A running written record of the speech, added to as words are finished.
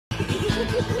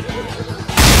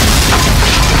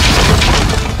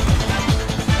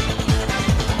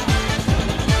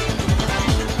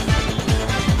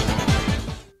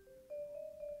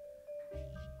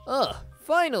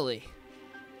Finally!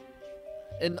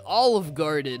 An Olive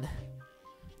Garden.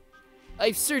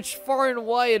 I've searched far and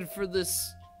wide for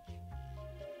this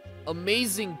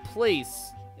amazing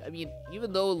place. I mean,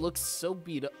 even though it looks so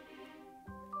beat up.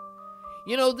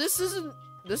 You know, this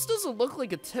doesn't look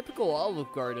like a typical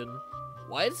Olive Garden.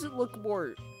 Why does it look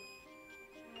more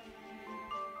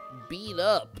beat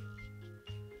up?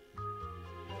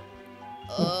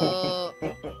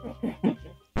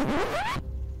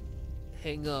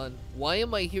 Hang on. Why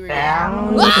am I hearing you.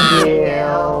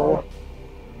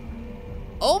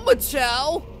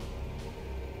 Omochao!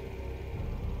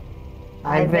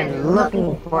 I've been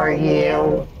looking for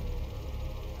you.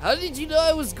 How did you know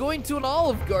I was going to an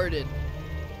Olive Garden?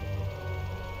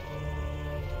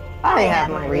 I have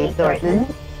my resources.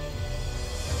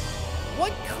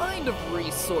 What kind of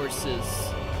resources?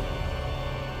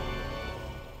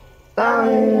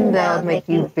 Some that'll make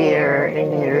you fear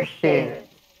in your shoes.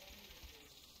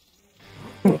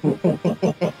 Shoot,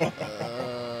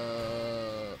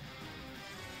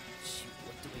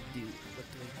 what do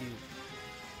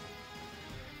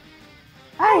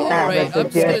I have Alright, a I'm just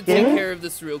gonna suggestion. take care of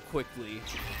this real quickly.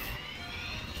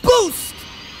 Boost!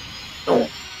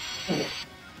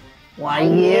 Why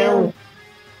you?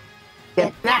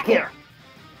 Get back here!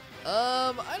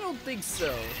 I don't think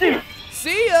so.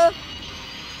 See ya!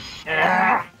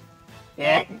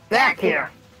 Get back here!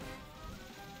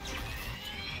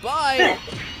 Bye!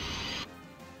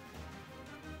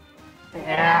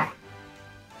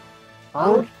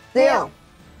 Hold still!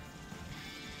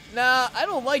 Nah, I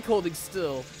don't like holding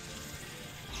still.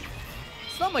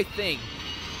 It's not my thing.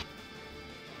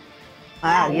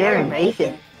 Wow, you're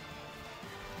impatient.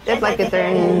 Just like a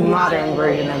certain modern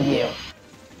version of you.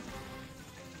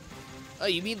 Oh,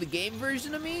 you mean the game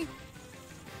version of me?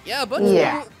 Yeah, a bunch of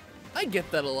people... I get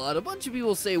that a lot. A bunch of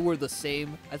people say we're the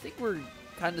same. I think we're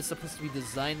kind of supposed to be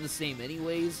designed the same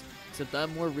anyways, except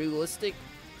I'm more realistic.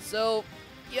 So,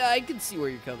 yeah, I can see where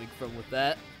you're coming from with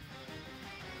that.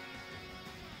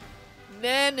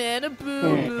 Na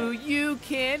boo boo, you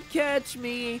can't catch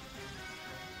me.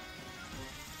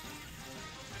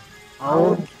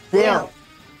 Hold still!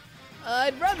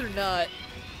 I'd rather not.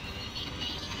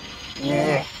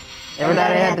 Never thought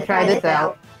I had to try this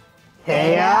out.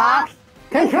 Chaos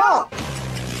Control!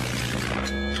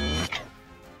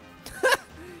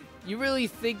 You really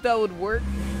think that would work?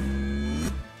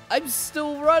 I'm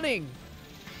still running.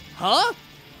 Huh?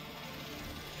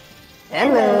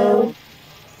 Hello!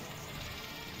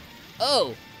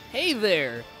 Oh, hey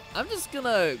there. I'm just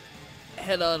gonna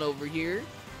head on over here.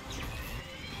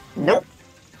 Nope.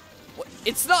 What?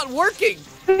 It's not working!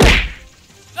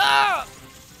 Ah!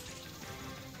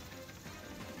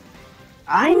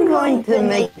 I'm going to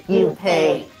make you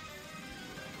pay.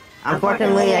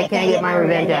 Unfortunately, I can't get my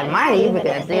revenge on Mighty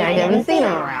because I haven't seen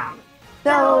him around.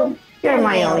 So, you're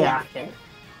my only option.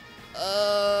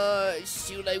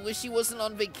 Shoot, I wish he wasn't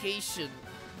on vacation.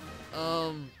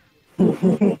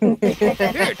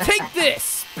 Here, take this!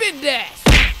 Spin dash!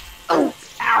 Oh,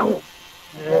 ow!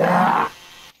 Ugh.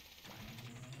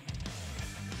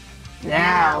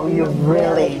 Now you've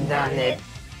really done it.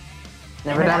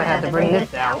 Never thought I had to bring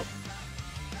this out.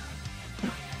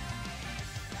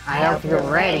 I hope you're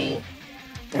ready.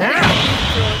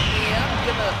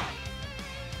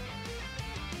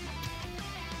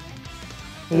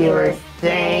 You were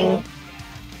saying?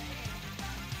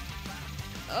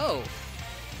 Oh.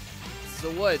 So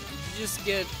what? Did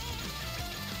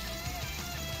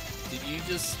you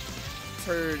just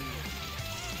turn...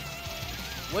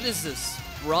 What is this?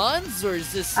 Bronze? Or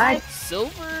is this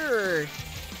silver? Or...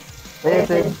 This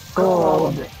is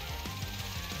gold.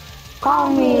 Call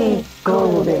me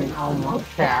Golden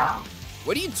Omochao.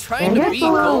 What are you trying to be, just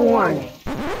a little Golden? warning.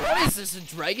 What is this, a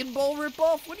Dragon Ball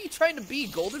ripoff? What are you trying to be,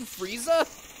 Golden Frieza?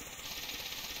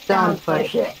 Don't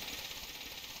push it.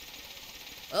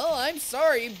 Oh, I'm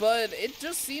sorry, but it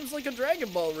just seems like a Dragon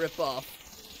Ball ripoff.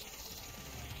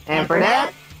 And for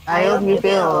that, I hope you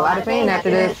feel a lot of pain after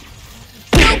this.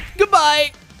 Nope,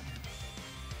 goodbye!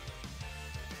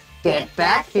 Get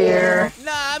back here.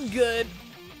 Nah, I'm good.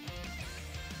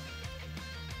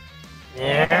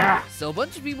 Yeah. So a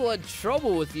bunch of people had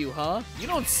trouble with you, huh? You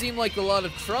don't seem like a lot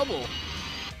of trouble.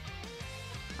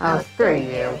 Oh, screw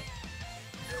you.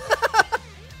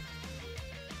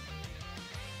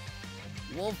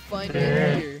 Won't find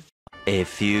it here. A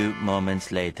few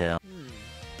moments later.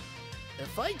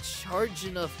 If I charge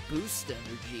enough boost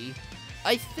energy,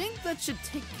 I think that should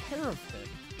take care of him.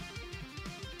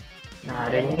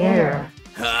 Not in here.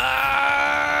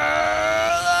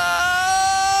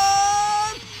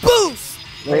 Boost!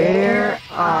 Where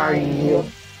are you?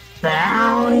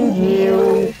 Found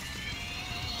you.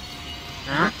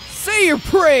 Huh? Say your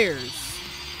prayers!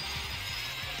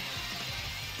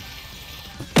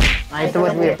 I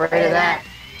supposed to be afraid of that.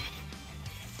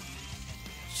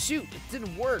 Shoot, it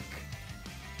didn't work.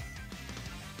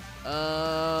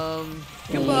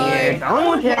 Here's Goodbye.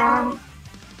 Omochao.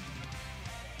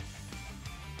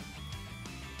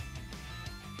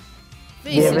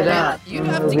 Face Give it, it up, you'd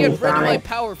have to get rid of my Sonic.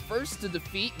 power first to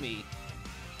defeat me.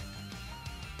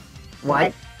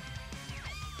 What?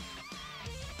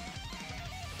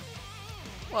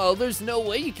 Well, there's no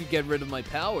way you could get rid of my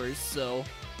powers, so...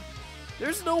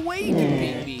 There's no way you can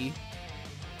beat me.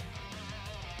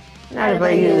 Not if I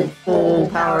use full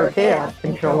power chaos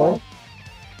control.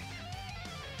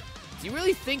 Do you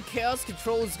really think Chaos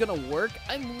Control is gonna work?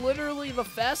 I'm literally the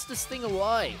fastest thing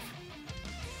alive.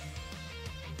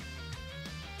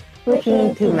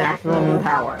 Switching to maximum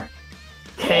power.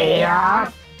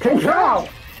 Chaos control!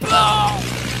 Oh!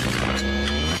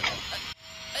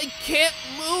 I can't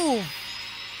move!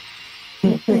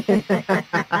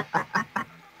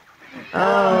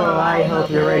 Oh, I hope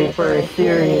you're ready for a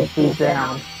serious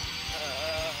beatdown.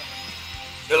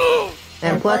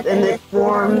 And plus, in this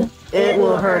form, it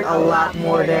will hurt a lot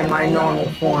more than my normal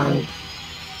form.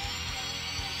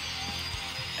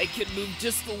 I can move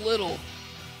just a little.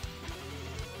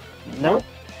 Nope.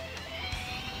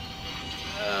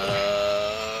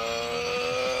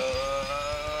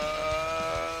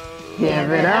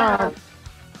 Give it up.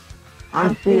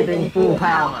 I'm feeling full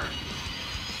power.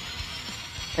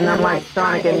 And unlike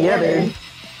Sonic and the others,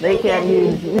 they can't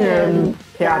use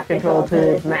chaos control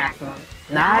to its maximum.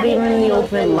 Not even the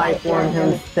ultimate life form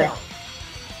himself.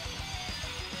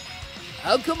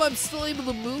 How come I'm still able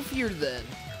to move here then?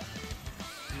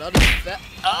 Not as fast.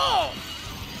 Oh!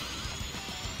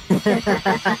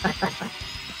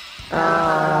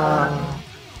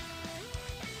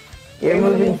 You're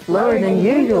moving slower than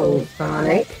usual,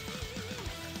 Sonic.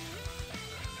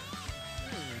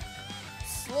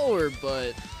 Slower,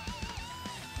 but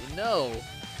you know,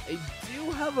 I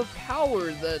do have a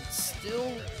power that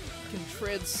still can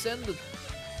transcend the...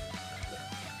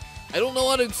 I don't know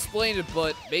how to explain it,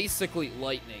 but basically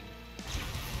lightning.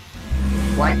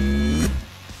 What?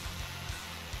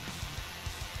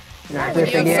 Not When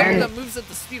this you have something again. that moves at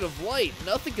the speed of light,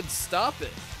 nothing can stop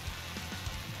it.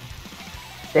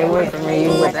 Stay away from me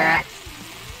with that.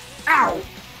 Ow!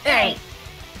 Hey!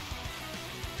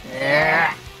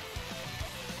 Yeah.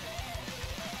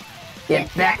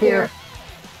 Get back here.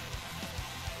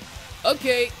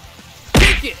 Okay,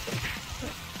 take it!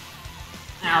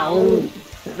 Ow!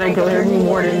 They could hurt me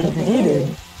more than he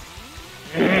did.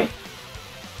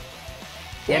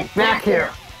 Get back here.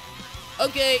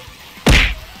 Okay,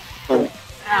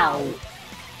 Ow.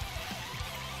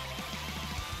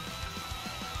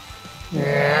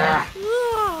 Yeah.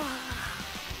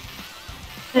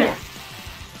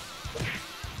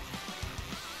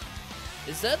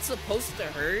 is that supposed to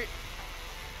hurt?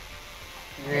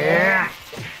 Yeah.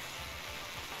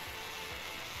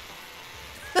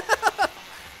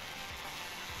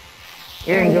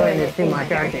 You're enjoying this too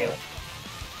much, aren't you?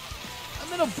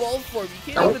 I'm in a ball form,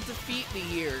 you can't even defeat me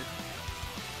here.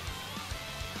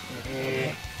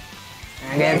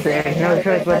 I guess there's no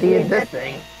choice but to use this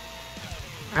thing.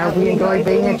 I hope you enjoy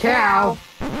being a cow.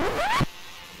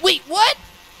 Wait, what?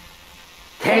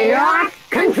 Chaos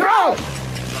control!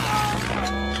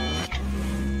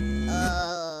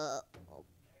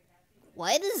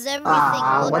 Why does everything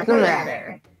look what's the weird?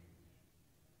 matter?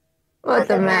 What's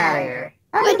the matter?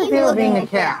 How Why does do it you feel look- being a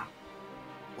cow?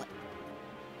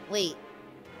 Wait,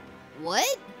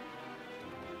 what?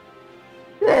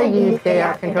 Use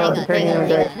chaos control Hang to on, turn hang you on,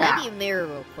 into hang a on. I cow. need a mirror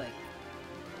real quick.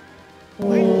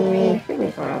 Should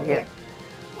be someone here.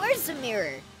 Where's the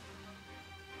mirror?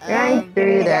 Right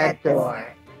through that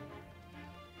door.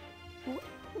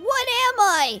 What am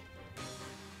I?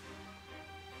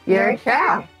 You're a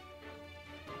cow.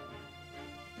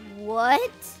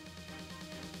 What?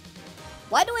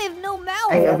 Why do I have no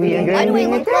mouth? I hope you enjoy Why do I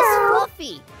being a look less cow.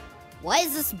 fluffy? Why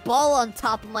is this ball on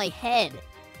top of my head?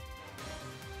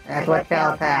 That's what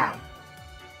cows have.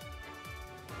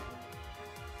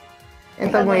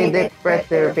 In some ways, they express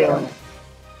their feelings.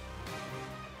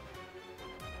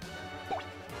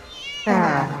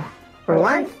 For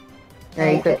once,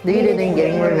 I succeeded in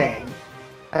getting revenge.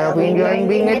 I hope you're enjoying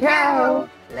being a cow.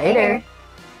 Later.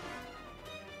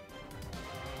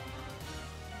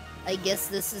 I guess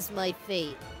this is my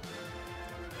fate.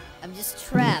 I'm just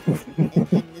trapped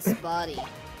in this body.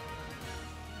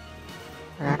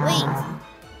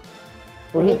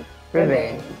 Sweet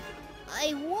revenge.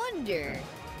 I wonder.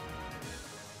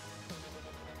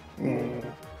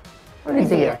 What is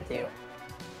he up to?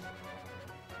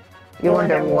 You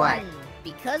wonder what?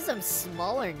 Because I'm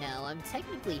smaller now, I'm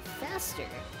technically faster.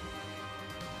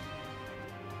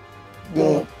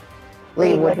 Yeah.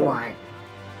 Leave what you want.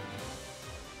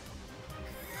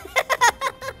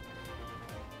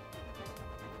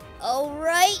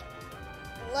 Alright,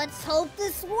 let's hope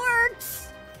this works.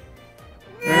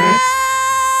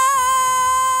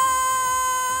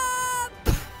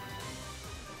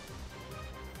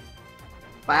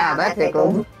 Wow, that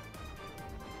tickled.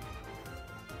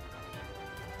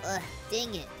 Ugh,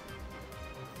 dang it.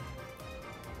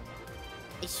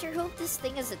 I sure hope this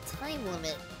thing has a time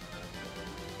limit.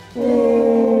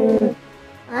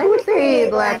 I would say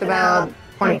it lasts about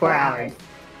 24 hours.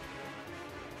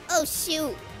 Oh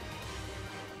shoot!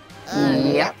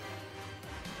 Yep.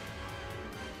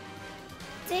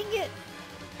 Dang it!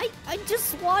 I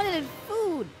just wanted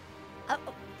food! I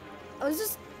was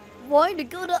just wanting to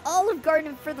go to Olive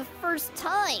Garden for the first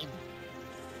time!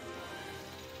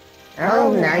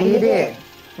 Oh, now you did.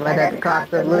 But at the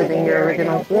cost of losing your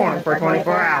original form for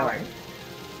 24 hours.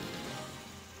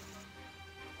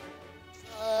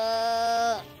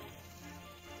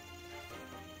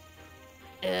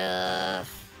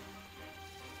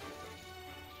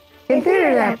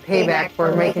 Consider that payback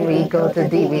for making me go to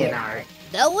DeviantArt.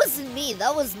 That wasn't me,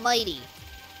 that was Mighty.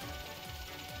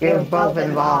 You're both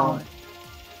involved.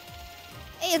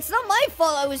 Hey, it's not my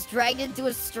fault I was dragged into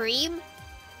a stream.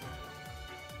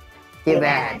 Too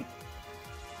bad.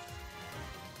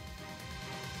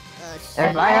 Shit.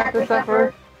 If I have to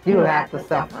suffer, you have to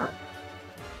suffer.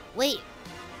 Wait,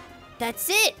 that's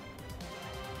it!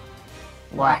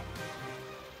 What?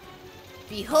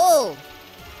 Behold!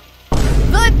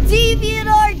 The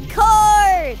DeviantArt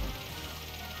card!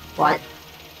 What?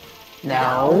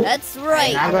 No. That's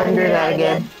right! I'm not going to do that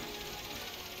again.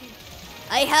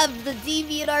 I have the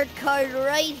DeviantArt card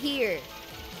right here.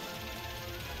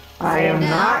 I am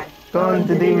not going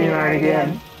to DeviantArt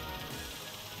again.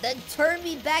 Then turn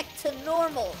me back to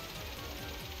normal.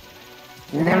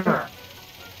 Never.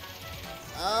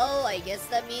 Oh, I guess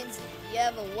that means you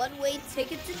have a one-way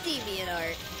ticket to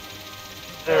DeviantArt.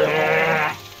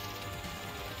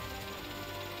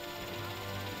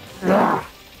 Ugh.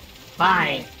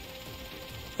 Fine.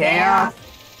 Chaos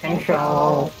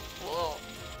control.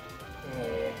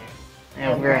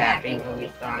 And we're happy,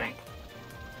 movie Sonic.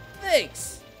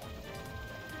 Thanks.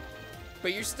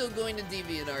 But you're still going to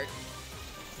DeviantArt.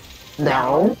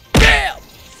 No. Damn!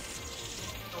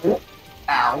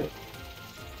 Ow.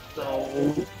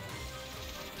 So.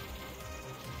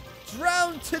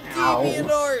 Drown to Ow.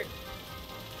 DeviantArt!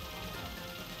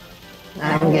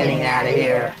 I'm getting out of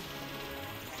here.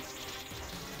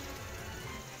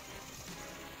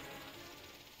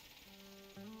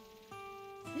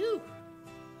 Phew.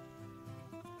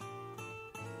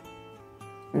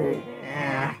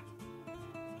 Yeah.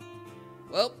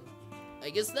 Well, I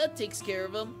guess that takes care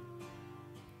of him.